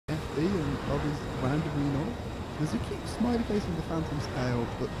be and others randomly not. There's a cute smiley face on the Phantom's tail,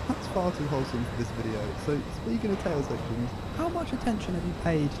 but that's far too wholesome for this video. So speaking of tail sections, how much attention have you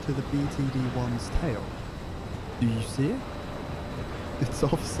paid to the BTD-1's tail? Do you see it? It's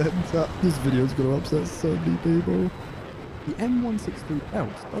off center. This video's gonna upset so many people. The M163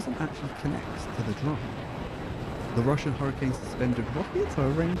 belt doesn't actually connect to the drum. The Russian Hurricane suspended rockets are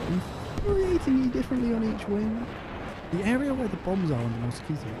arranged infuriatingly differently on each wing. The area where the bombs are on the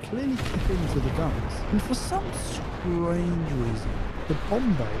Mosquito clearly clip into the guns, and for some strange reason, the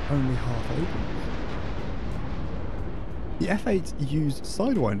bomb bay only half opens. The F-8s use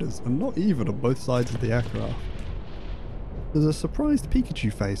sidewinders and not even on both sides of the aircraft. There's a surprised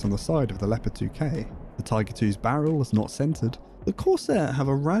Pikachu face on the side of the Leopard 2K. The Tiger II's barrel is not centered. The Corsair have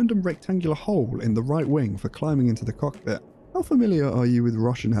a random rectangular hole in the right wing for climbing into the cockpit. How familiar are you with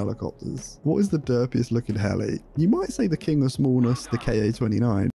Russian helicopters? What is the derpiest looking heli? You might say the king of smallness, the Ka-29.